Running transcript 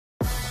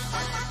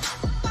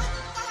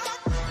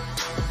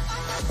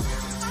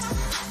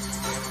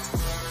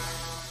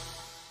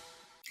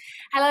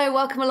Hello,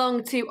 welcome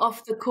along to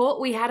Off the Court.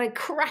 We had a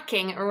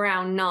cracking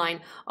round 9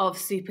 of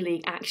Super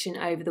League action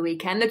over the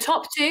weekend. The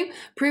top 2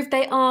 proved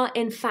they are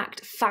in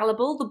fact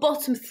fallible. The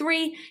bottom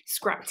 3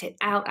 scrapped it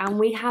out, and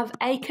we have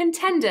a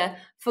contender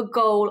for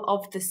goal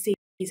of the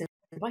season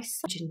by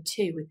Sergeant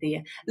 2 with the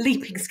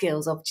leaping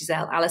skills of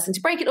Giselle Allison.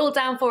 To break it all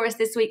down for us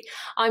this week,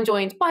 I'm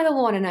joined by the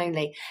one and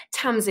only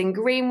Tamsin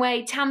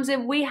Greenway.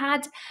 Tamsin, we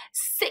had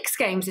 6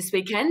 games this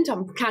weekend.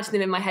 I'm counting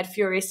them in my head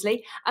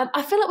furiously.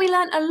 I feel like we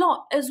learned a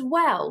lot as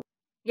well.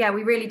 Yeah,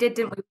 we really did,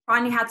 didn't we? We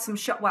finally had some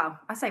shocks. Well,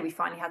 I say we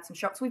finally had some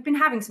shocks. We've been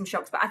having some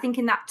shocks, but I think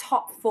in that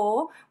top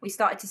 4, we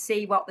started to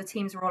see what the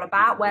teams were all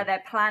about, where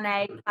their plan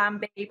A, plan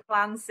B,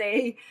 plan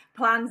C,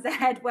 plan Z,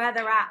 where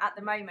they're at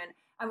the moment,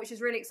 and which is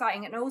really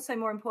exciting. And also,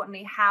 more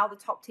importantly, how the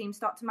top teams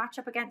start to match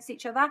up against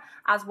each other,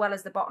 as well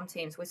as the bottom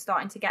teams. We're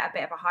starting to get a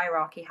bit of a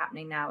hierarchy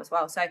happening now as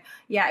well. So,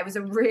 yeah, it was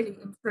a really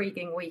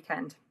intriguing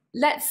weekend.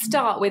 Let's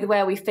start with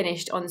where we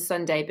finished on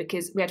Sunday,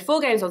 because we had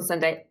 4 games on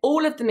Sunday,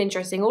 all of them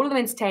interesting, all of them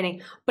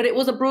entertaining, but it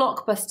was a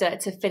blockbuster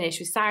to finish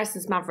with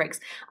Saracens Mavericks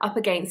up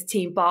against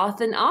Team Bath,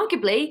 and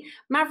arguably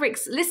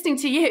Mavericks listening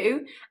to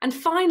you and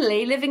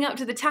finally living up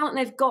to the talent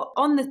they've got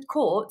on the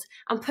court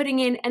and putting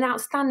in an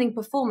outstanding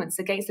performance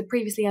against the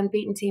previously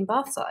unbeaten Team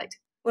Bath side.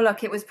 Well,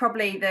 look, it was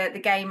probably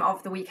the game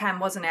of the weekend,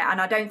 wasn't it?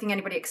 And I don't think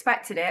anybody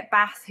expected it.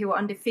 Bath, who were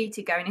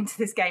undefeated going into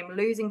this game,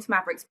 losing to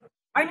Mavericks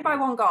only by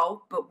 1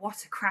 goal, but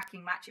what a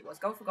cracking match it was.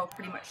 Goal for goal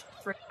pretty much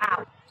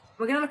throughout.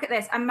 We're going to look at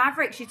this. And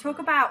Mavericks, you talk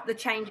about the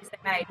changes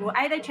they made. Well,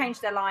 they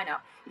changed their lineup.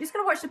 You're just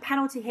going to watch the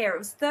penalty here. It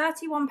was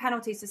 31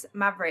 penalties to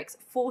Mavericks,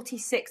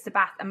 46 to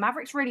Bath. And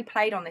Mavericks really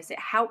played on this. It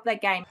helped their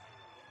game.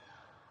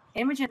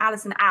 Imogen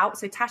Allison out,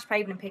 so Tash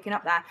Pavelin picking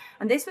up there.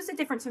 And this was the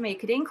difference for me.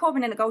 Kadeen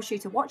Corbin in a goal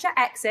shooter. Watch her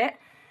exit.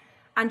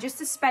 And just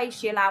the space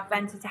she allowed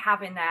Venter to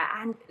have in there.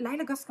 And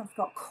Layla Guskov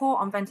got caught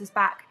on Venter's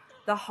back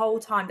the whole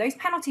time. Those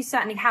penalties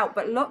certainly help,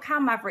 but look how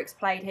Mavericks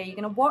played here. You're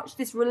going to watch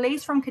this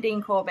release from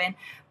Kadeen Corbin,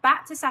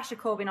 back to Sasha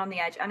Corbin on the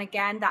edge, and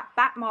again, that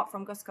back mark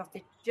from Guskov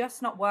did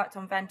just not worked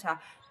on Venter.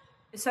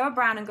 Sara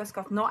Brown and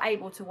Guskov not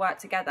able to work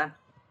together.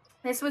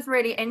 This was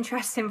really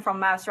interesting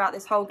from Mouse throughout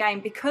this whole game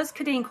because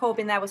Kadeen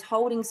Corbin there was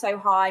holding so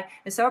high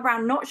and Sara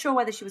Brown not sure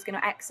whether she was going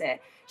to exit.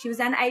 She was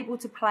then able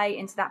to play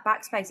into that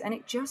backspace and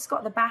it just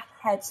got the Bath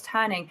heads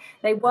turning.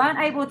 They weren't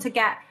able to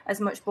get as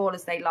much ball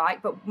as they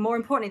like, but more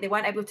importantly, they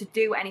weren't able to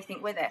do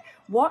anything with it.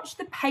 Watch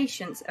the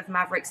patience of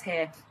Mavericks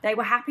here. They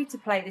were happy to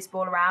play this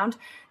ball around.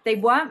 They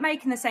weren't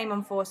making the same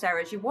unforced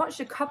errors. You watched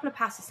a couple of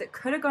passes that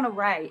could have gone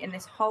away in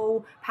this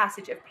whole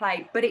passage of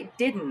play, but it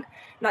didn't.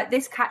 Like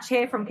this catch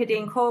here from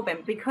Kadeen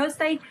Corbin, because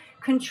they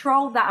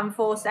controlled that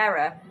unforced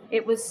error,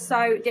 it was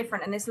so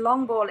different. And this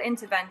long ball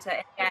into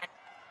Venter, again,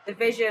 the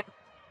vision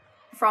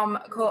from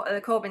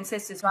the Corbin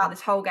sisters throughout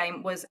this whole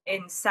game was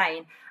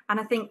insane. And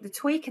I think the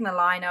tweak in the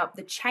lineup,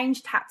 the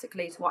change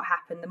tactically to what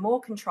happened, the more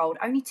controlled,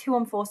 only 2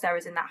 unforced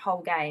errors in that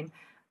whole game,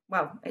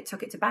 well, it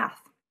took it to Bath.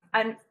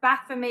 And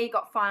Bath, for me,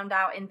 got found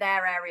out in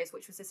their areas,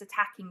 which was this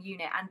attacking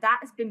unit. And that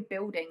has been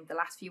building the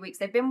last few weeks.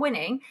 They've been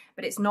winning,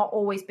 but it's not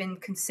always been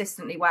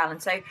consistently well.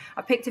 And so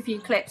I picked a few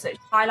clips that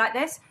highlight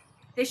this.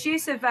 This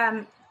use of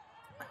Borja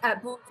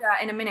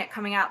in a minute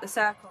coming out the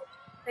circle.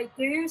 They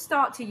do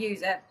start to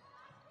use it,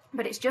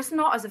 but it's just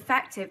not as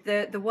effective.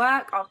 The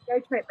work of Joe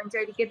Tripp and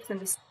Jodie Gibson,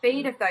 the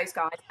speed of those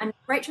guys. And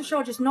Rachel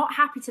Shaw just not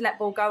happy to let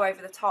ball go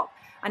over the top.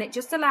 And it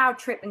just allowed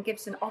Tripp and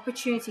Gibson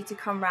opportunity to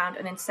come round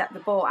and intercept the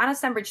ball. Anna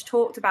Stenbridge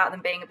talked about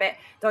them being a bit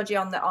dodgy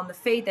on the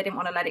feed. They didn't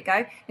want to let it go.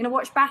 You're going to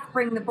watch Bath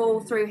bring the ball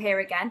through here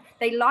again.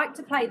 They like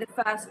to play the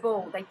first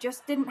ball. They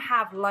just didn't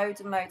have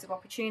loads and loads of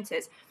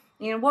opportunities.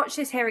 You're going to watch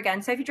this here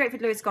again. Sophie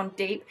Drakeford-Lewis gone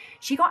deep.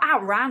 She got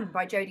outran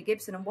by Jodie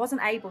Gibson and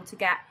wasn't able to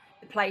get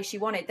the play she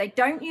wanted. They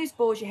don't use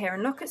Borgia here.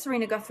 And look at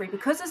Serena Guthrie.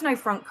 Because there's no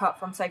front cut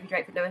from Sophie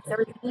Drakeford-Lewis,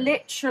 there is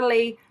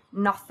literally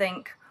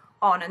nothing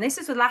on. And this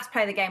is the last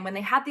play of the game when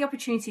they had the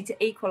opportunity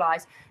to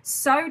equalise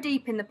so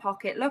deep in the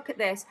pocket. Look at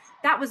this.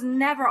 That was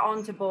never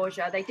on to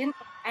Borgia. They didn't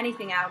have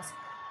anything else.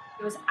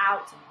 It was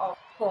out of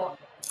court.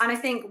 And I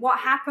think what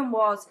happened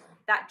was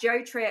that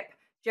Joe Tripp,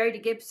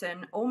 Jodie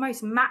Gibson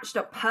almost matched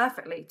up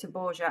perfectly to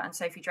Borgia and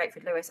Sophie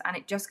Drakeford-Lewis, and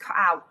it just cut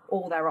out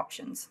all their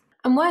options.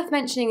 And worth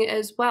mentioning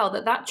as well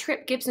that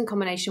Tripp-Gibson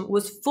combination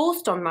was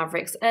forced on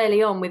Mavericks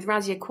early on with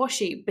Razia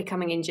Quashie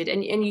becoming injured.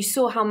 And you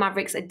saw how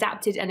Mavericks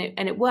adapted and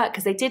it worked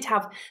because they did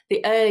have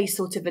the early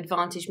sort of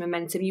advantage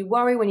momentum. You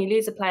worry when you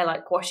lose a player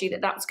like Quashie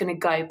that that's going to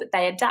go, but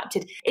they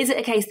adapted. Is it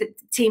a case that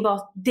Team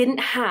Bath didn't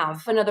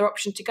have another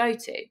option to go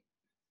to?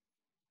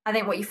 I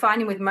think what you're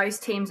finding with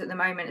most teams at the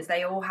moment is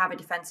they all have a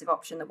defensive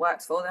option that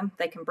works for them.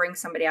 They can bring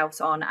somebody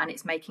else on and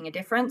it's making a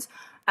difference.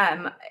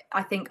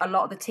 I think a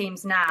lot of the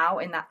teams now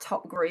in that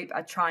top group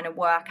are trying to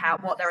work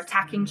out what their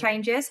attacking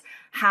change is,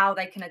 how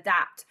they can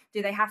adapt.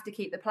 Do they have to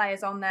keep the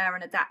players on there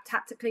and adapt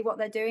tactically what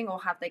they're doing,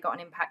 or have they got an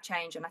impact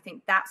change? And I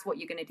think that's what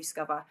you're going to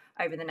discover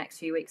over the next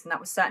few weeks. And that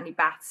was certainly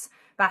Bath's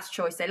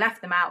choice. They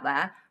left them out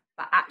there,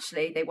 but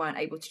actually they weren't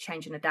able to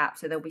change and adapt.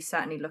 So they'll be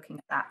certainly looking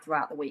at that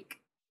throughout the week.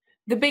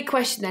 The big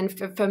question then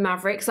for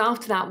Mavericks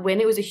after that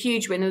win, it was a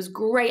huge win. There was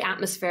great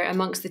atmosphere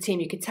amongst the team.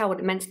 You could tell what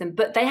it meant to them,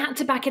 but they had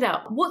to back it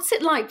up. What's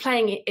it like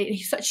playing in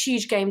such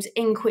huge games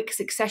in quick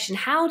succession?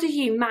 How do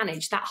you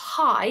manage that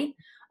high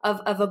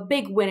of a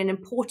big win, an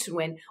important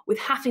win, with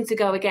having to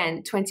go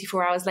again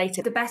 24 hours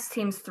later? The best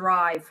teams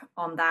thrive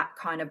on that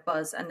kind of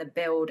buzz and the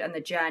build and the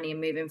journey and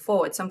moving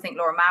forward. Something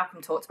Laura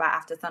Malcolm talked about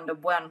after Thunder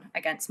won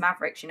against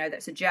Mavericks. You know,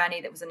 that's a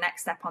journey, that was the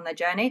next step on their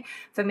journey.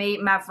 For me,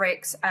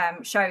 Mavericks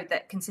showed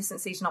that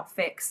consistency is not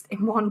fixed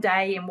in one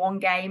day, in one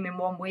game, in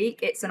 1 week.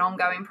 It's an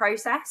ongoing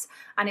process,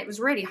 and it was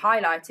really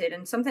highlighted,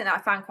 and something that I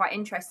found quite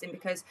interesting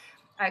because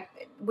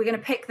we're going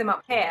to pick them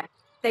up here.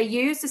 They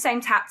used the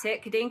same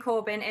tactic, Kadeen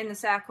Corbin in the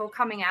circle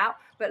coming out,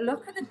 but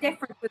look at the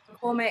difference with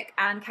McCormick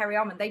and Kerry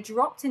Almond. They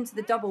dropped into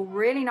the double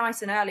really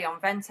nice and early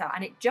on Venter,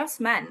 and it just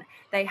meant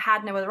they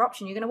had no other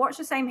option. You're going to watch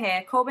the same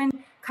here.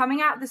 Corbin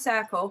coming out of the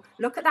circle,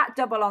 look at that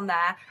double on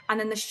there, and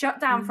then the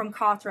shutdown from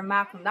Carter and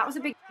Malcolm. That was a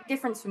big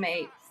difference for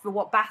me for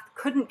what Bath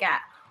couldn't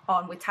get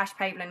on with Tash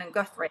Pavlin and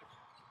Guthrie.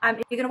 You're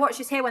going to watch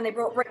this here when they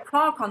brought Britt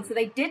Clark on, so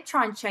they did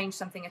try and change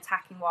something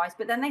attacking-wise,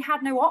 but then they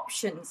had no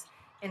options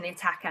in the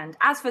attack end.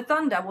 As for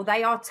Thunder, well,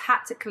 they are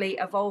tactically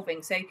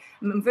evolving. So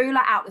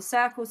Mvula out the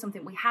circle,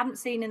 something we hadn't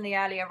seen in the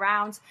earlier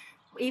rounds.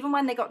 Even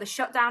when they got the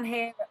shutdown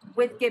here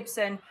with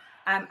Gibson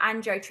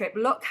and Joe Tripp,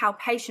 look how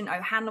patient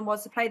O'Hanlon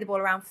was to play the ball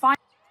around.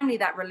 Finally,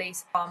 that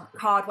release from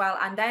Cardwell,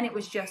 and then it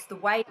was just the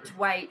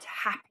wait,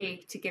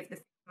 happy to give the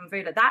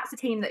Mvula. That's a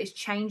team that is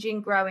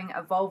changing, growing,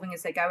 evolving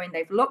as they go in.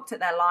 They've looked at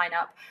their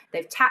lineup.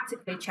 They've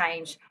tactically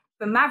changed.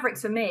 For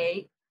Mavericks, for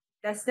me,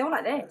 they're still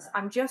like this.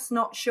 I'm just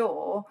not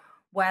sure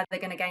where they're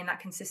going to gain that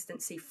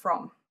consistency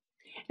from.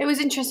 It was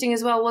interesting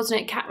as well,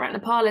 wasn't it? Kat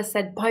Ratnapala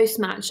said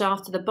post-match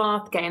after the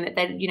Bath game that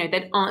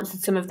they'd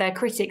answered some of their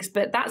critics,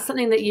 but that's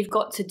something that you've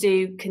got to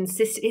do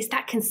consistent. It's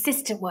that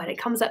consistent word. It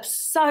comes up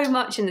so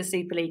much in the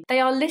Super League. They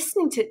are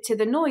listening to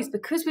the noise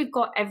because we've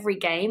got every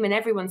game and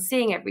everyone's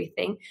seeing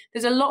everything.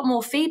 There's a lot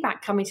more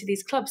feedback coming to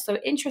these clubs. So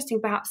interesting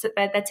perhaps that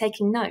they're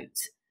taking note.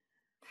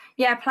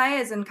 Yeah,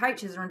 players and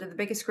coaches are under the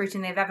biggest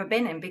scrutiny they've ever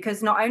been in,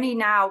 because not only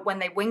now when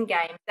they win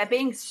games, they're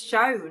being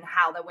shown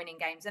how they're winning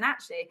games. And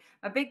actually,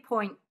 a big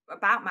point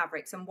about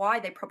Mavericks and why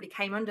they probably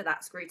came under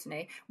that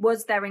scrutiny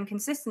was their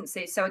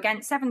inconsistency. So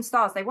against 7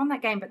 Stars, they won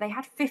that game, but they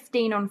had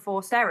 15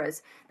 unforced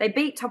errors. They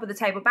beat top of the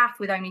table Bath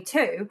with only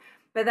 2.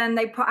 But then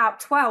they put out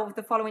 12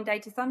 the following day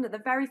to Thunder. The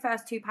very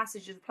first 2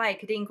 passages of play,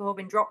 Kadeen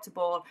Corbin dropped a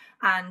ball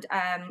and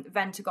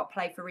Venter got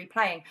play for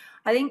replaying.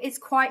 I think it's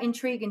quite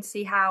intriguing to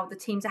see how the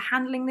teams are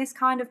handling this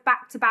kind of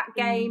back-to-back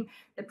game,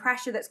 the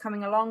pressure that's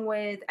coming along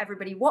with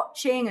everybody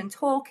watching and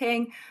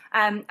talking.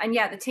 And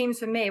yeah, the teams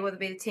for me will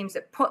be the teams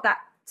that put that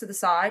to the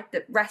side,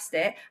 that rest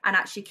it and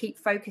actually keep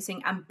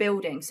focusing and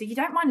building. So you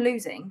don't mind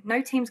losing.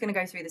 No team's going to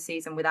go through the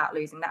season without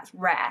losing. That's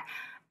rare.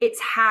 It's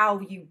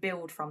how you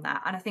build from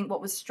that. And I think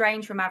what was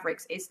strange for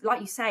Mavericks is, like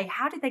you say,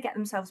 how did they get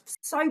themselves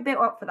so built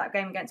up for that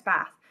game against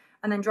Bath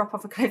and then drop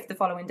off a cliff the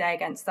following day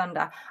against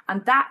Thunder?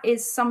 And that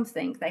is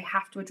something they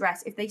have to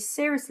address if they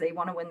seriously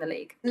want to win the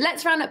league.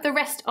 Let's round up the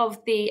rest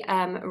of the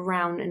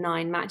round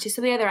 9 matches.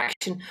 So the other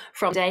action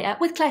from today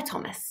with Claire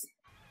Thomas.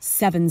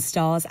 7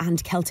 Stars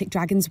and Celtic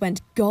Dragons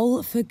went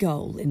goal for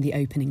goal in the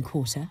opening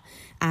quarter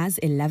as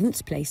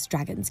 11th place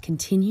Dragons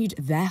continued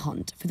their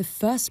hunt for the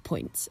first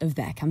points of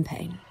their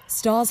campaign.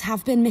 Stars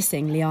have been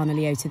missing Liana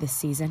Leota this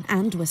season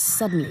and were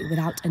suddenly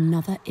without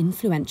another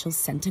influential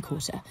centre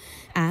quarter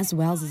as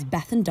Wales's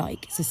Bethan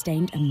Dyke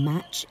sustained a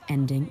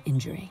match-ending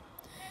injury.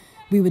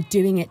 "We were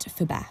doing it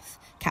for Beth,"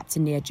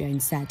 Captain Nia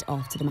Jones said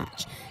after the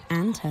match,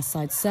 and her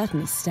side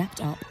certainly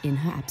stepped up in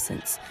her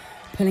absence,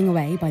 pulling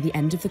away by the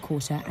end of the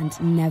quarter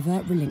and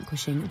never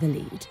relinquishing the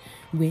lead,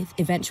 with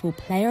eventual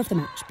player of the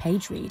match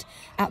Paige Reed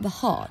at the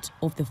heart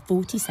of the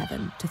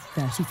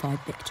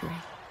 47-35 victory.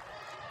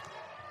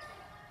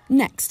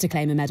 Next to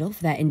claim a medal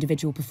for their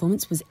individual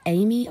performance was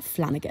Amy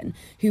Flanagan,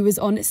 who was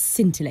on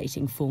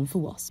scintillating form for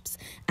Wasps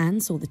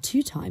and saw the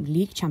 2-time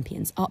league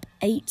champions up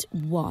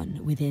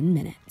 8-1 within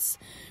minutes.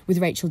 With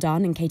Rachel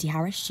Dunn and Katie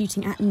Harris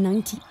shooting at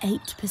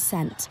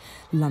 98%,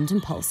 London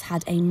Pulse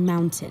had a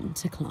mountain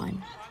to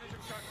climb.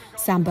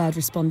 Sam Bird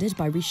responded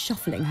by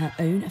reshuffling her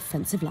own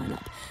offensive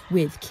lineup,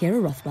 with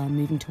Kira Rothwell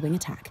moving to wing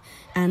attack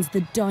and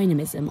the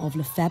dynamism of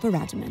Lefebvre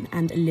Radaman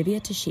and Olivia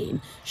Tasheen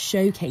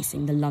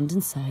showcasing the London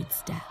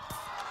side's depth.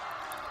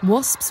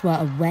 Wasps were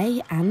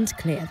away and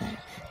clear though,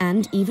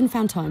 and even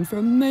found time for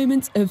a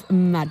moment of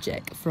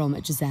magic from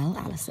Giselle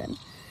Allison.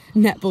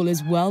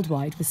 Netballers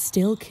worldwide were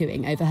still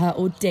cooing over her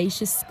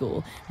audacious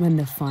score when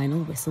the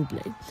final whistle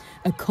blew,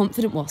 a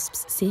confident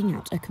Wasps seeing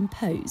out a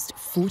composed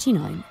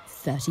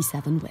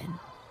 49-37 win.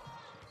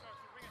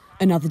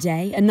 Another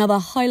day, another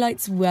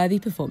highlights-worthy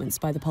performance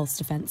by the Pulse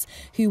defence,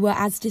 who were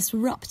as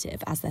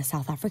disruptive as their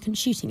South African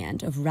shooting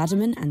end of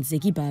Radaman and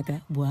Ziggy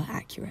Berger were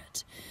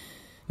accurate.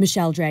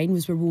 Michelle Drain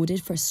was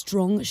rewarded for a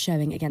strong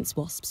showing against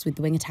Wasps with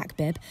the wing attack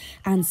bib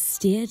and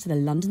steered the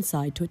London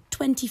side to a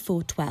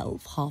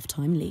 24-12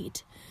 half-time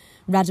lead.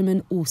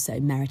 Radaman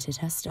also merited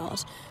her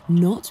start,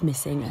 not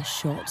missing a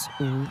shot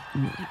all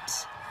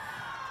night.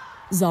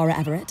 Zara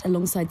Everett,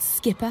 alongside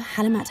skipper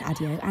Halamat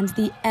Adio and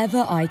the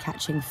ever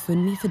eye-catching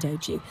Funmi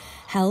Fudoju,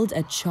 held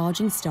a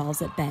charging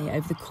Stars at bay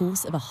over the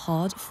course of a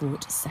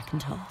hard-fought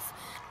second half.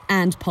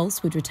 And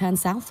Pulse would return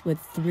south with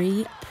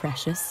 3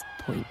 precious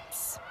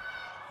points.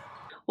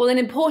 Well, an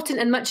important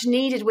and much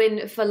needed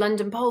win for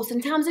London Pulse.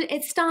 And Tamsin,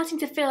 it's starting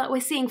to feel like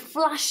we're seeing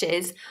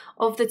flashes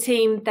of the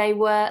team they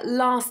were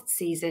last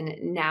season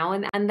now.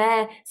 And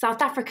their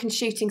South African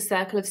shooting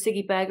circle of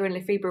Siggy Berger and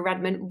Lefebvre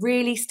Redmond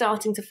really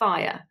starting to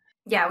fire.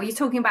 Yeah, well, you're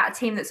talking about a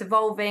team that's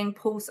evolving.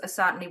 Pulse are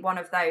certainly one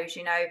of those,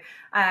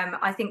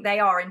 I think they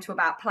are into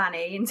about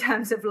planning in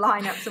terms of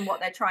lineups and what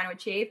they're trying to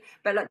achieve.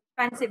 But look,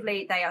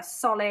 defensively, they are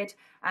solid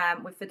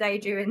with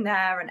Fudoju in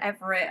there and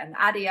Everett and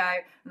Adio,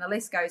 and the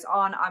list goes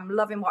on. I'm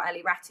loving what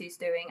Ellie Ratu's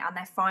doing, and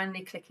they're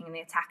finally clicking in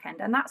the attack end.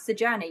 And that's the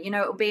journey.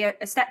 It'll be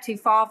a step too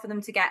far for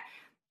them to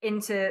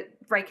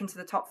break into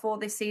the top 4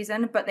 this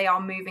season, but they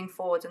are moving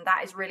forward, and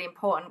that is really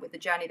important with the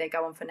journey they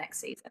go on for next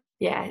season.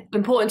 Yeah,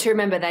 important to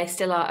remember they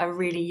still are a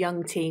really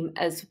young team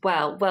as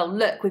well. Well,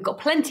 look, we've got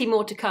plenty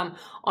more to come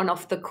on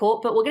Off the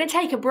Court, but we're going to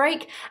take a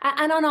break,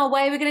 and on our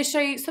way we're going to show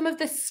you some of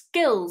the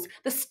skills,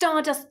 the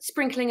stardust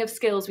sprinkling of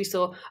skills we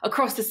saw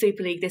across the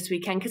Super League this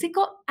weekend, because it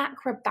got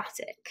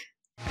acrobatic.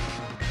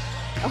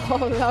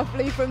 Oh,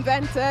 lovely from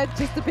Venter,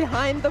 just the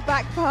behind the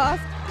back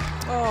pass.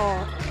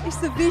 Oh, it's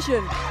the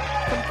vision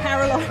from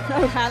Caroline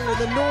O'Hanlon,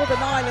 the Northern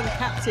Ireland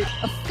captain,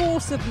 a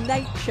force of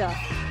nature.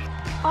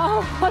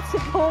 Oh, what a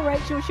poor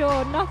Rachel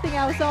Shaw, nothing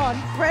else on.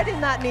 Threading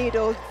that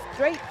needle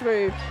straight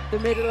through the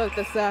middle of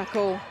the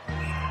circle.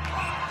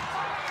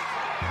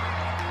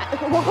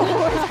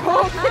 Whoa, as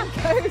Corbin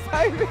goes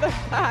over the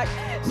back,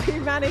 she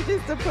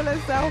manages to pull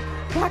herself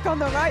back on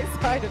the right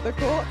side of the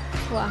court.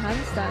 What a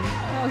handstand,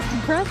 that was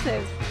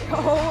impressive.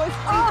 Oh,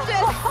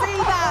 just see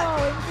that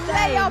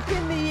layup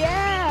in the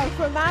air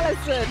from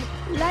Alison.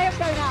 Layup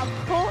going out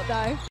of court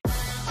though.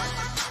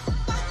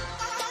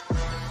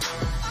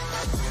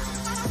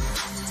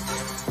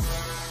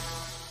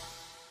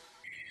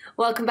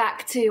 Welcome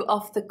back to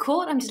Off the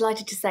Court. I'm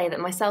delighted to say that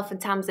myself and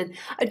Tamsin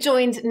are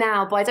joined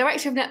now by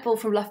Director of Netball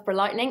from Loughborough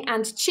Lightning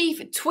and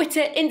Chief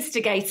Twitter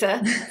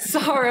Instigator,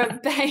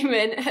 Sara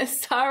Bayman.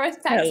 Sara,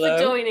 thanks for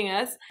joining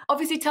us.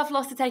 Obviously, tough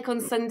loss to take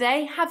on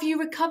Sunday. Have you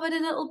recovered a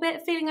little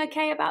bit? Feeling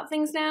okay about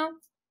things now?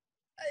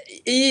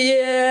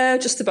 Yeah,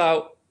 just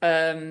about.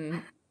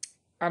 I'm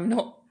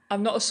not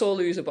a sore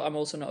loser, but I'm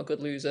also not a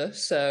good loser.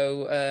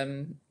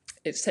 So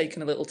it's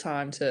taken a little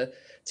time to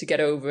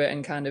get over it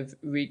and kind of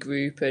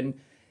regroup and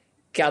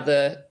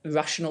gather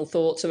rational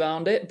thoughts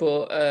around it,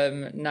 but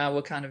now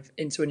we're kind of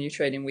into a new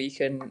training week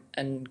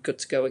and good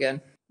to go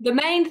again. The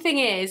main thing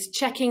is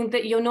checking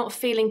that you're not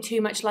feeling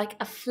too much like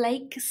a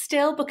flake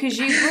still, because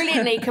you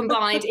brilliantly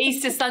combined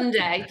Easter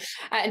Sunday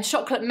and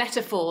chocolate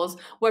metaphors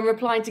when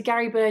replying to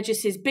Gary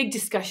Burgess's big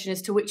discussion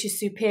as to which is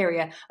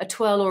superior, a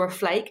twirl or a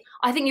flake.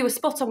 I think you were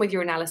spot on with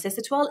your analysis.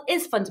 A twirl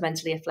is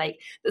fundamentally a flake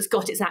that's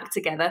got its act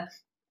together.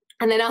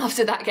 And then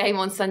after that game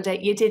on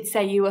Sunday, you did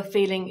say you were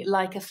feeling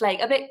like a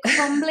flake, a bit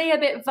crumbly, a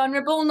bit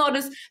vulnerable, not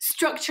as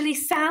structurally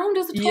sound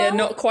as a twirl. Yeah,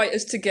 not quite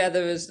as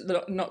together as,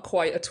 not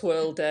quite a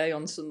twirl day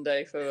on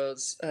Sunday for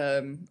us.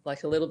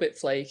 Like a little bit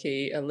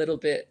flaky, a little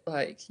bit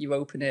like you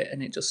open it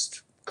and it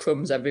just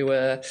crumbs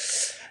everywhere.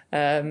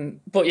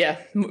 But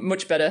yeah,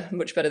 much better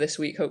this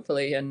week,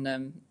 hopefully.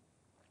 And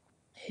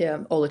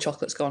yeah, all the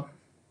chocolate's gone.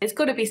 It's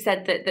got to be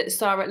said that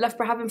Sara at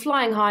Loughborough have been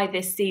flying high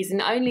this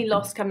season, only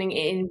loss coming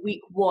in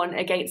week 1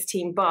 against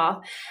Team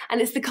Bath.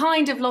 And it's the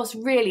kind of loss,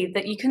 really,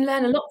 that you can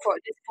learn a lot from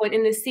at this point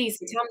in the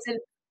season.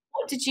 Tamsin,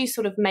 what did you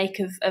sort of make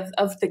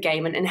of the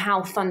game and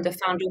how Thunder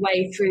found a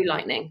way through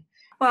Lightning?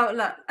 Well,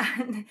 look,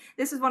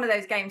 this is one of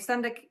those games.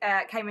 Thunder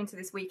came into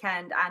this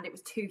weekend and it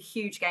was 2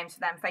 huge games for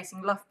them,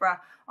 facing Loughborough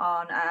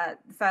on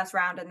the first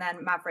round and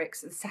then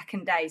Mavericks the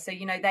second day. So,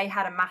 they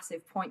had a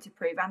massive point to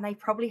prove and they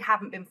probably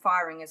haven't been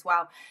firing as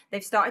well.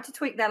 They've started to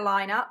tweak their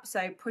lineup,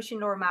 so pushing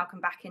Laura Malcolm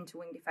back into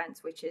wing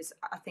defence, which is,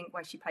 I think,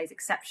 where she plays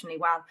exceptionally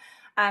well.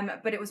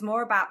 But it was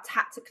more about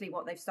tactically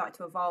what they've started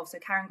to evolve. So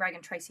Karen Gregg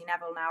and Tracy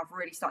Neville now have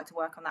really started to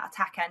work on that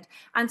attack end.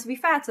 And to be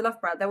fair to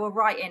Loughborough, they were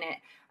right in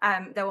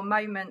it. There were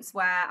moments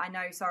where I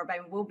know Sara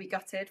Bayman will be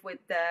gutted with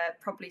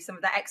probably some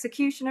of the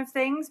execution of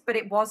things, but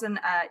it wasn't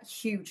a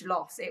huge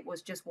loss. It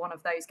was just one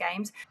of those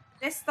games.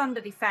 This Thunder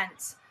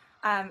defence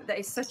that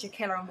is such a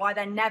killer, and why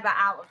they're never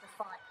out of the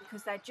fight,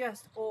 because they're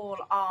just all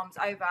arms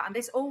over. And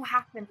this all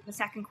happened in the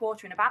second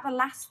quarter. In about the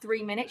last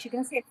 3 minutes, you're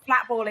going to see a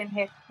flat ball in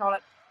here for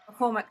Charlotte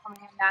McCormack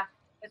coming in there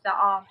with the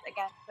arms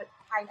against the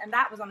paint, and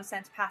that was on a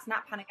centre pass.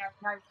 Nat Panagari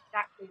knows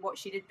exactly what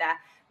she did there.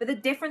 But the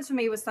difference for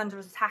me was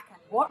Thunder's attack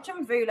end. Watch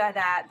Mvula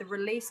there, the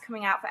release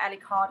coming out for Ellie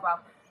Cardwell.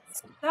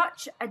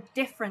 Such a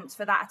difference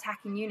for that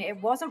attacking unit.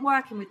 It wasn't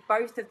working with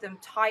both of them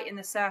tight in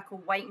the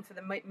circle, waiting for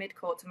the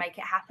midcourt to make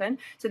it happen.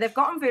 So they've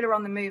got Mvula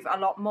on the move a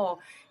lot more.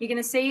 You're going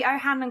to see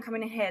O'Hanlon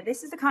coming in here.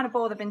 This is the kind of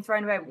ball they've been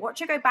thrown away. Watch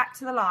her go back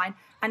to the line,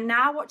 and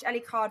now watch Ellie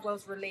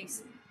Cardwell's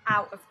release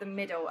out of the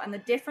middle. And the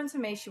difference for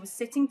me, she was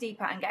sitting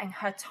deeper and getting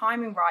her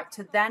timing right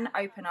to then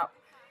open up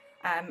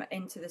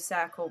into the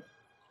circle.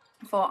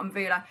 for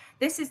Mvula.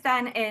 This is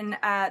then in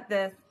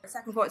the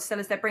second quarter still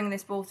as they're bringing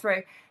this ball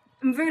through.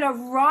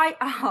 Mvula right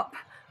up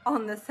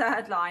on the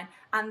third line,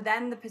 and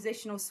then the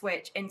positional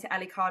switch into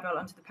Ellie Cardwell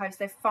onto the post.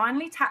 They've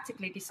finally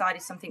tactically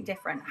decided something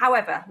different.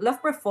 However,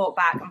 Loughborough fought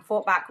back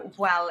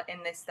well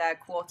in this third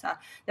quarter.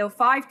 They were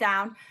 5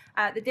 down.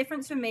 The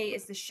difference for me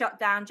is the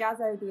shutdown.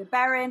 Jazzo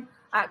Diaberin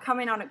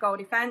coming on at goal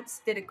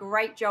defence, did a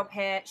great job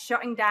here,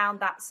 shutting down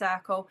that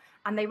circle,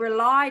 and they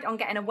relied on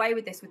getting away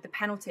with this with the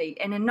penalty.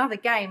 In another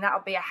game, that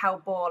would be a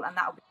held ball, and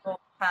that would be ball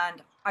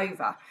turned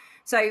over.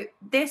 So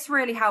this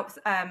really helps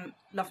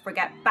Loughborough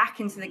get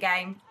back into the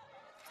game.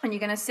 And you're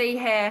going to see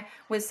here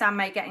with Sam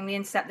May getting the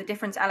intercept, the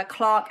difference Ella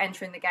Clark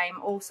entering the game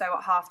also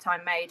at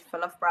halftime made for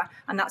Loughborough.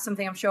 And that's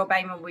something I'm sure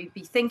Bayman will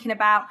be thinking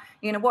about.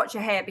 You're going to watch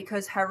her here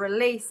because her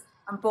release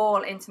and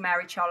ball into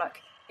Mary Chollock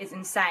is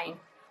insane.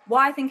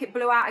 Why I think it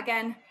blew out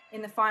again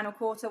in the final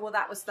quarter, well,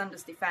 that was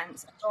Thunder's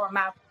defence. Laura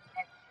Maverick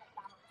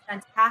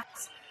centre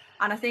pass.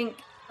 And I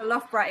think for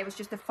Loughborough, it was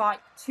just a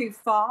fight too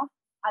far.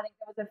 I think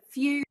there was a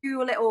few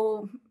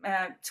little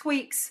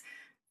tweaks,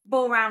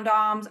 ball round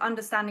arms,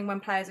 understanding when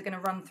players are going to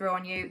run through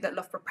on you that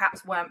Loughborough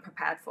perhaps weren't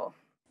prepared for.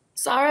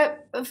 Sara,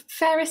 a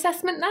fair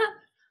assessment that?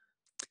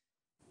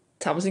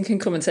 Tamsin can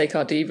come and take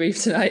our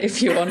debrief tonight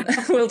if you want.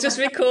 We'll just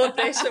record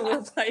this and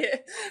we'll play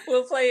it.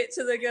 We'll play it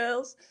to the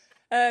girls.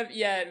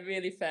 Yeah,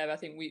 really fair. I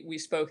think we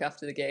spoke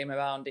after the game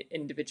around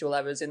individual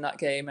errors in that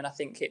game, and I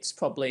think it's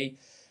probably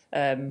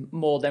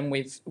more than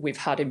we've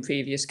had in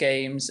previous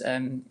games,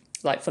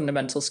 like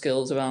fundamental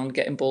skills around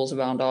getting balls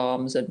around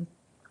arms and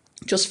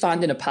just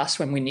finding a pass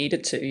when we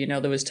needed to. You know,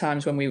 there was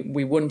times when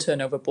we wouldn't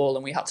turn over a ball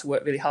and we had to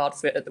work really hard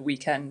for it at the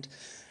weekend,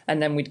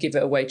 and then we'd give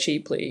it away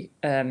cheaply,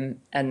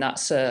 and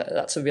that's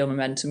a real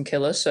momentum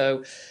killer.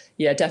 So,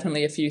 yeah,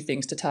 definitely a few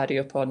things to tidy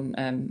up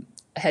on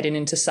heading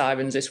into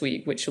Sirens this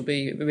week, which will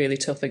be really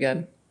tough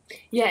again.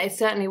 Yeah, it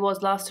certainly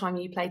was. Last time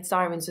you played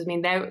Sirens, I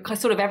mean, they're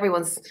sort of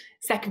everyone's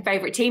second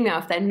favourite team now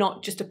if they're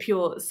not just a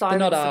pure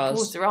Sirens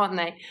supporter, aren't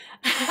they?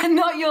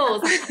 Not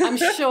yours, I'm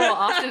sure,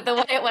 after the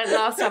way it went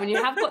last time, and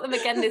you have got them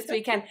again this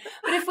weekend.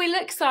 But if we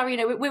look, Sara, you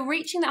know, we're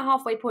reaching that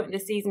halfway point of the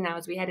season now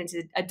as we head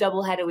into a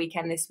double-header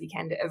weekend this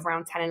weekend of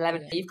round 10 and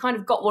 11. Yeah. You've kind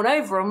of got one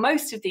over on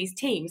most of these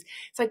teams.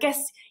 So I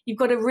guess you've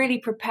got to really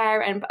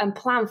prepare and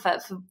plan for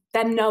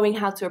them knowing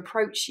how to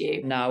approach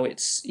you. Now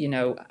it's, you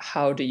know,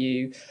 how do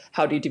you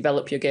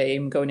develop your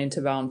game going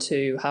into round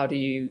 2? How do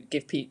you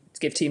give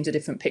teams a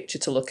different picture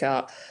to look at?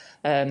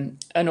 And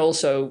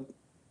also,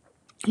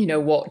 you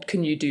know, what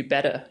can you do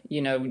better?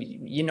 You know,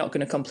 you're not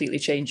going to completely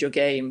change your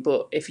game,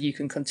 but if you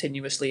can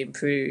continuously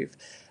improve,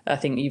 I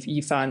think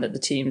you find that the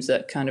teams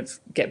that kind of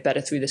get better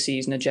through the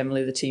season are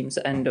generally the teams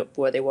that end up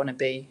where they want to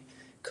be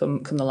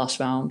come the last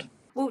round.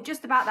 Well,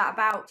 just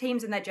about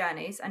teams and their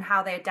journeys and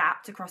how they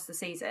adapt across the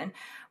season.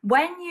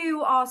 When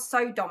you are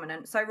so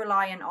dominant, so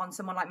reliant on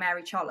someone like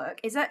Mary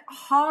Chollock, is it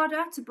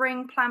harder to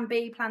bring plan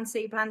B, plan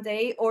C, plan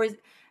D? Or is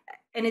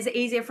it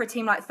easier for a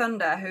team like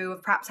Thunder, who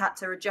have perhaps had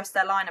to adjust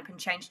their lineup and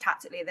change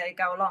tactically as they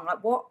go along? Like,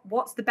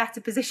 what's the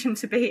better position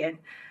to be in?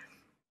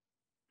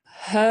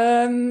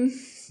 I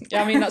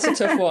mean, that's a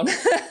tough one.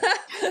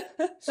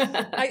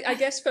 I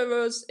guess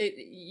for us, if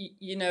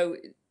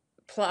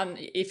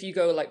you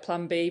go like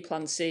plan B,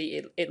 plan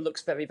C, it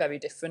looks very, very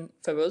different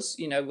for us.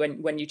 You know,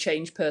 when you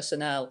change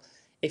personnel,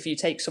 if you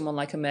take someone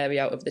like a Mary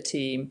out of the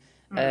team,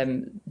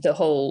 the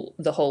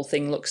whole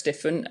thing looks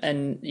different,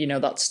 and you know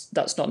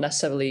that's not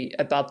necessarily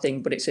a bad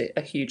thing, but it's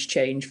a huge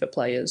change for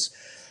players.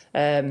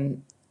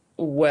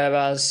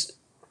 Whereas,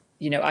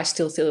 you know, I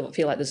still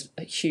feel like there's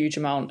a huge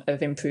amount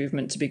of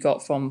improvement to be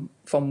got from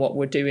what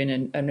we're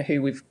doing and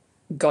who we've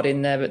got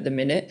in there at the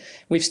minute.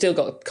 We've still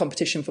got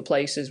competition for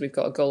places. We've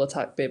got a goal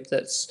attack bib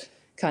that's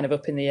kind of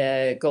up in the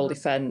air, goal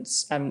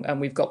defence,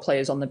 and we've got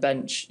players on the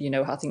bench. You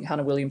know, I think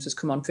Hannah Williams has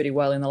come on pretty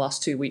well in the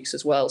last 2 weeks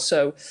as well.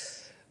 So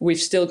we've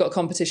still got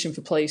competition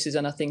for places,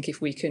 and I think if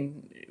we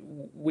can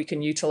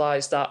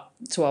utilise that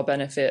to our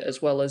benefit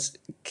as well as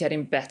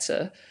getting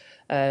better,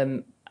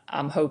 I'm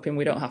hoping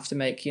we don't have to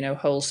make, you know,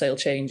 wholesale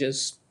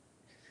changes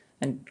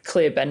and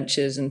clear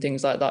benches and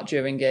things like that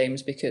during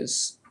games,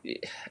 because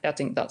I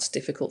think that's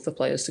difficult for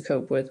players to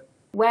cope with.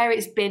 Where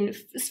it's been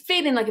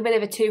feeling like a bit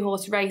of a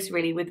two-horse race,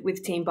 really,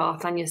 with Team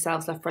Bath and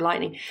yourselves, Loughborough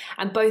Lightning,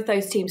 and both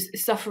those teams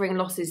suffering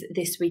losses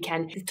this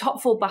weekend. The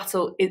top 4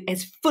 battle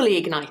is fully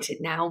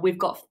ignited now. We've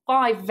got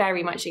 5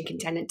 very much in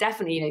contender,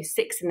 definitely, you know,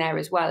 6 in there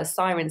as well, as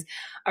Sirens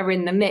are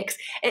in the mix.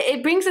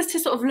 It brings us to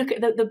sort of look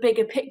at the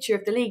bigger picture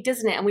of the league,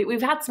 doesn't it? And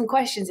we've had some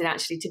questions in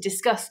actually to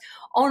discuss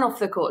on Off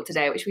the Court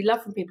today, which we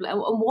love from people. And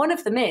one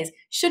of them is,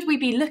 should we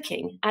be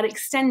looking at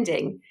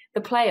extending the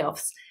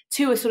playoffs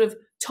to a sort of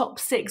top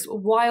 6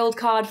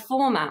 wildcard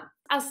format?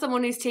 As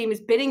someone whose team has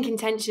been in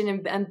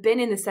contention and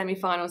been in the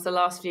semi-finals the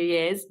last few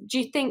years, do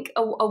you think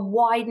a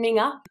widening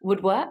up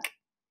would work?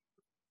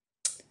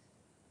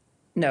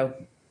 No.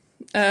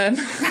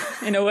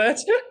 In a word.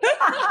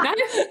 No?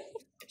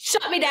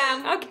 Shut me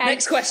down. Okay.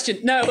 Next question.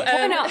 No.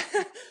 Why not?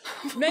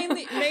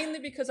 mainly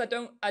because I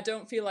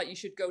don't feel like you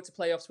should go to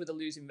playoffs with a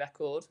losing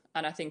record,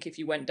 and I think if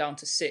you went down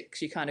to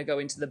 6, you kind of go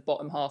into the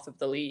bottom half of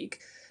the league.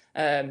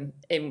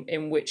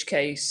 In which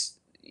case,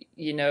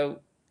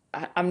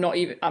 I'm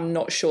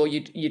not sure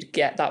you'd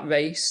get that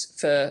race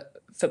for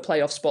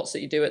playoff spots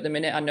that you do at the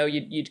minute. I know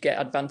you'd get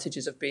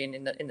advantages of being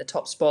in the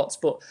top spots,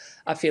 but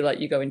I feel like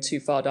you're going too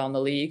far down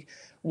the league.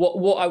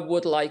 What I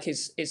would like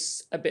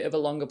is a bit of a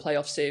longer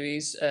playoff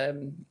series.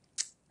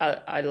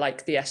 I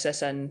like the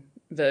SSN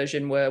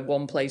version where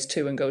one plays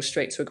 2 and goes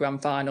straight to a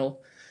grand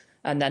final,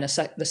 and then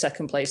the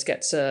second place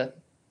gets a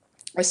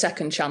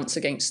second chance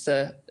against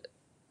the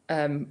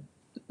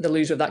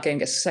loser of that game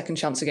gets a second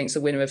chance against the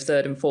winner of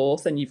 3rd and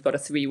 4th, and you've got a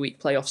 3-week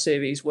playoff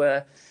series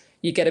where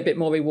you get a bit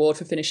more reward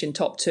for finishing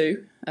top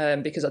 2,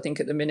 because I think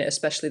at the minute,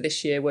 especially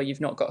this year where you've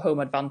not got home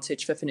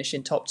advantage for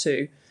finishing top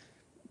 2,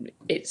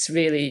 it's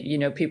really,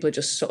 people are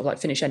just sort of like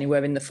finish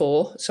anywhere in the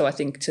 4. So I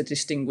think to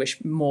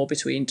distinguish more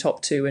between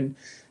top 2 and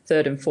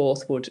 3rd and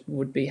 4th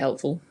would be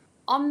helpful.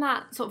 On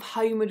that sort of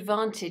home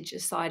advantage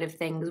side of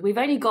things, we've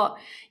only got,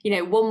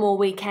 one more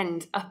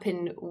weekend up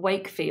in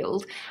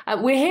Wakefield.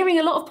 We're hearing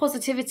a lot of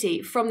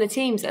positivity from the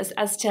teams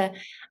as to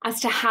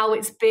how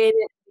it's been,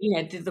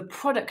 the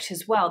product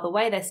as well, the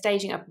way they're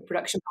staging up the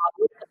production part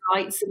with the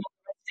lights and all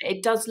the rest of it.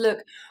 It does look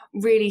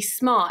really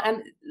smart.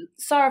 And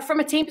Sara, from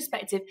a team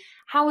perspective,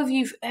 how have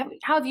you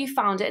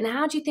found it, and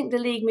how do you think the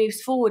league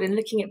moves forward in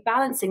looking at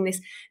balancing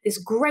this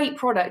great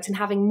product and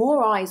having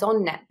more eyes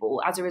on netball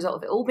as a result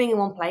of it all being in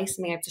one place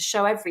and being able to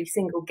show every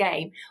single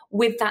game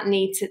with that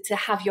need to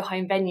have your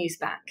home venues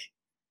back?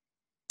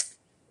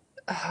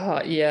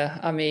 Yeah,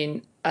 I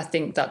mean, I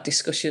think that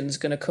discussion's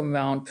going to come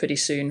around pretty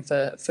soon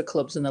for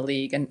clubs in the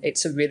league, and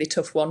it's a really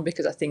tough one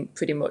because I think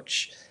pretty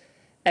much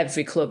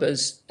every club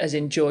has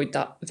enjoyed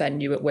that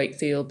venue at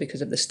Wakefield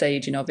because of the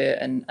staging of it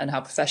and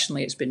how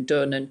professionally it's been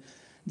done, and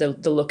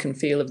the look and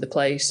feel of the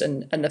place,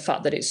 and the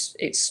fact that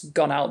it's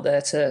gone out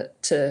there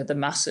to the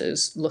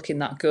masses looking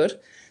that good.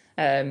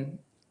 And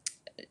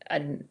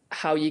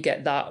how you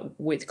get that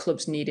with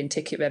clubs needing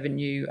ticket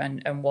revenue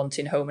and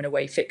wanting home and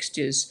away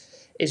fixtures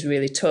is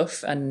really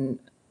tough. And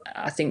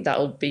I think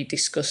that'll be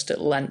discussed at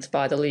length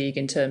by the league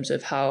in terms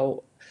of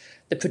how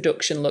the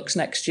production looks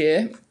next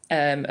year,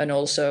 and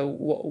also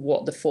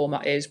what the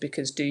format is,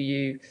 because do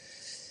you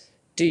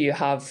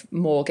have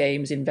more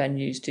games in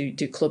venues?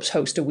 Do clubs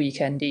host a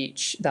weekend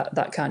each?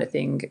 That kind of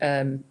thing.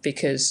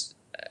 Because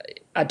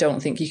I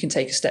don't think you can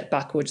take a step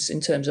backwards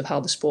in terms of how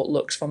the sport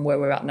looks from where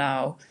we're at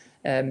now,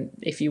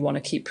 if you want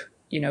to keep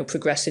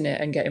progressing it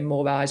and getting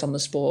more eyes on the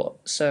sport.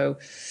 So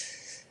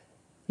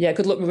yeah,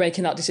 good luck with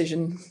making that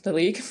decision, the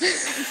league.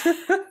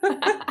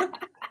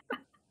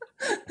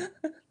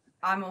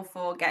 I'm all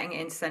for getting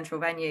it into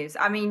central venues.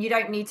 I mean, you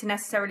don't need to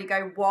necessarily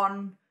go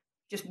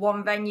just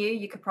one venue.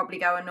 You could probably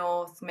go a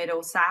north,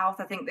 middle, south.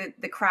 I think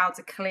that the crowds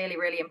are clearly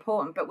really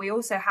important, but we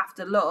also have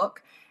to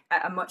look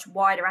at a much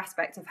wider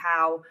aspect of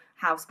how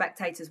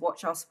spectators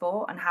watch our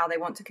sport and how they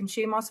want to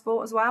consume our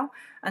sport as well.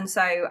 And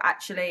so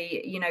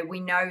actually,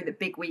 we know that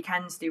big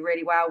weekends do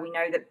really well. We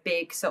know that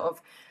big sort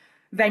of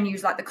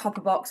venues like the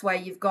Copper Box, where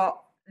you've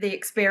got the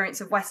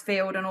experience of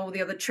Westfield and all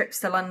the other trips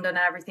to London and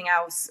everything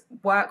else,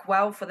 work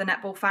well for the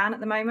netball fan at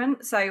the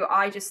moment. So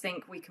I just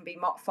think we can be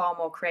far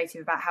more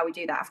creative about how we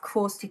do that. Of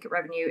course, ticket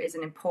revenue is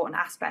an important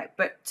aspect,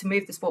 but to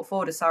move the sport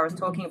forward, as Sara's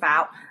talking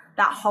about,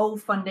 that whole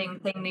funding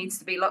thing needs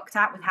to be looked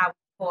at with how we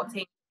support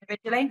teams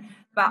individually.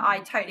 But I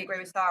totally agree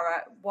with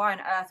Sara. Why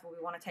on earth will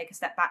we want to take a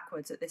step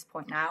backwards at this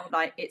point now?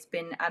 Like, it's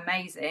been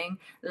amazing.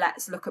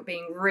 Let's look at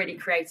being really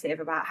creative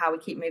about how we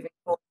keep moving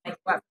forward, make it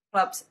work for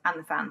clubs and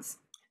the fans.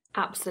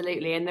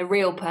 Absolutely. And the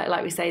real perk,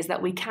 like we say, is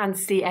that we can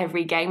see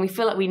every game. We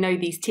feel like we know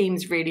these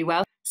teams really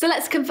well. So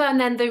let's confirm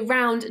then the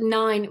round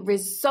 9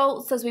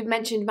 results. As we've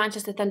mentioned,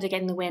 Manchester Thunder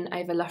getting the win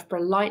over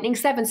Loughborough Lightning.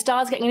 7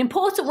 Stars getting an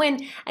important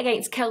win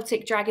against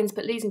Celtic Dragons,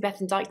 but losing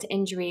Bethan Dyke to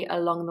injury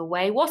along the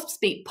way. Wasps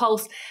beat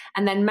Pulse,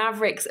 and then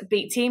Mavericks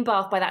beat Team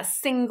Bath by that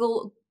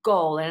single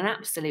goal in an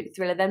absolute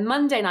thriller. Then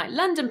Monday night,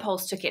 London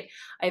Pulse took it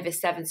over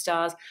 7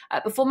 Stars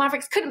before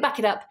Mavericks couldn't back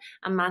it up,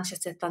 and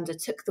Manchester Thunder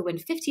took the win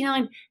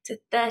 59-37,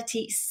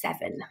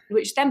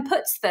 which then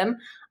puts them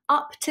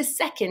up to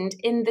second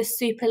in the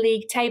Super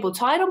League table,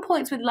 tied on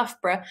points with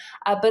Loughborough,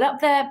 but up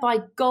there by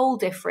goal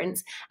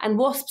difference. And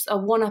Wasps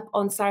are 1 up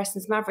on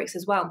Saracens Mavericks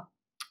as well.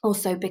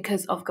 Also,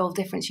 because of goal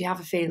difference, you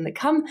have a feeling that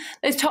come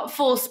those top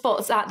 4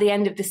 spots at the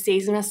end of the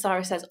season, as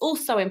Sara says,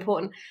 also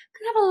important,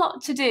 can have a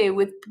lot to do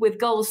with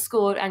goals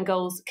scored and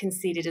goals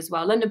conceded as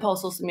well. London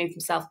Pulse also moved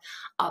himself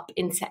up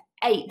into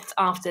 8th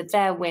after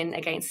their win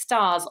against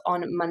Stars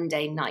on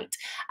Monday night.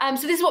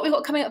 So this is what we've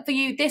got coming up for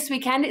you this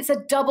weekend. It's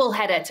a double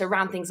header to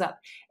round things up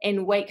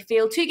in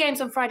Wakefield. 2 games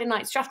on Friday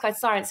night, Strathclyde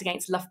Sirens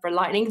against Loughborough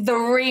Lightning. The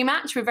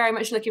rematch, we're very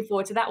much looking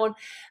forward to that one.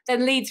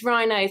 Then Leeds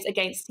Rhinos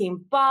against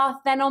Team Bath.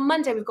 Then on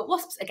Monday, we've got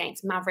Wasps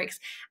against Mavericks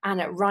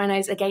and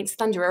Rhinos against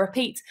Thunder. A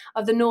repeat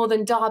of the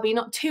Northern Derby,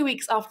 not 2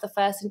 weeks after the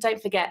first. And don't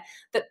forget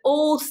that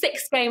all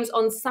 6 games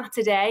on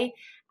Saturday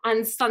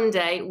And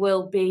Sunday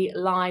will be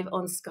live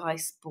on Sky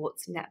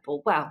Sports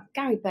Netball. Well,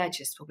 Gary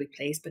Burgess will be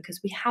pleased because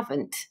we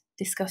haven't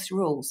discussed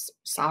rules,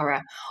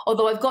 Sara.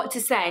 Although I've got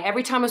to say,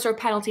 every time I saw a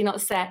penalty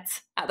not set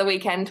at the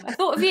weekend, I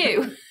thought of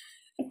you.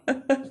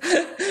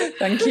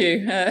 Thank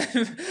you.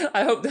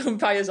 I hope the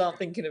umpires aren't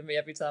thinking of me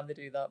every time they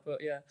do that, but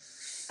yeah.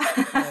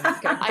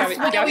 I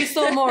swear we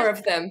saw more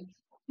of them.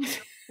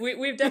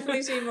 We've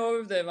definitely seen more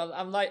of them.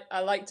 I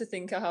like to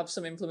think I have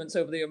some influence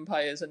over the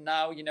umpires, and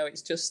now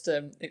it's just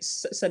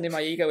it's sending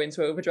my ego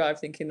into overdrive,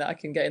 thinking that I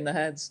can get in their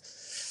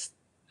heads.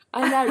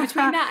 I know,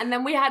 between that and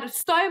then we had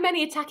so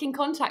many attacking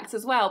contacts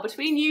as well.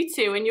 Between you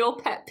two and your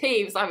pet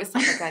peeves, I was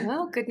like going,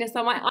 oh goodness,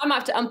 I might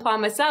have to umpire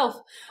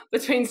myself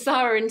between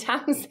Sara and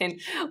Tamsin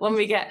when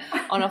we get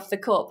on off the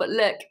court. But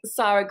look,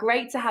 Sara,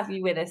 great to have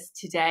you with us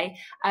today.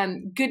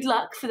 Good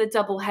luck for the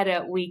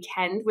doubleheader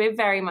weekend. We're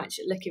very much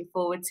looking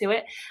forward to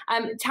it.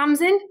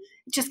 Tamsin,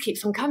 it just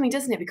keeps on coming,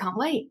 doesn't it? We can't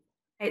wait.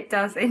 It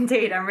does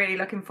indeed. I'm really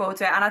looking forward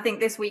to it. And I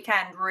think this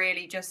weekend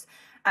really just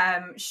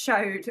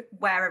showed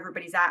where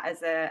everybody's at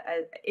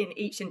in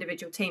each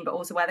individual team, but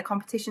also where the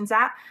competition's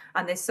at,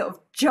 and this sort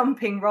of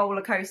jumping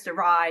roller coaster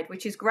ride,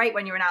 which is great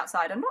when you're an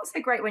outsider, not so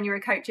great when you're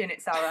a coach in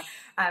it, Sara.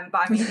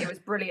 But I mean, it was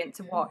brilliant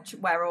to watch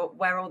where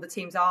all the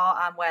teams are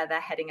and where they're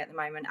heading at the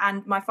moment.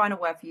 And my final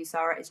word for you,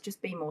 Sara, is just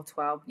be more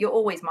 12. You're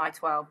always my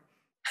 12.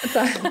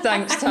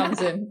 Thanks,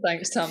 Tamsin.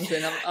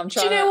 I'm trying.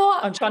 Do you know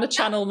what? I'm trying to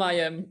channel my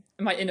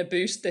inner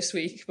boost this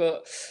week,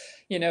 but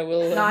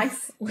we'll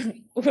nice.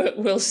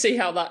 We'll see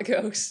how that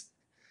goes.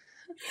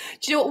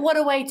 Do you know what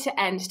a way to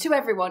end? To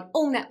everyone,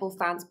 all netball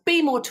fans,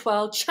 be more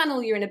 12,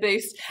 channel your inner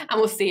boost, and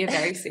we'll see you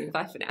very soon.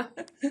 Bye for now.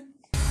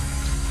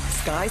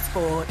 Sky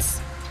Sports.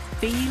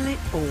 Feel it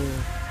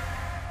all.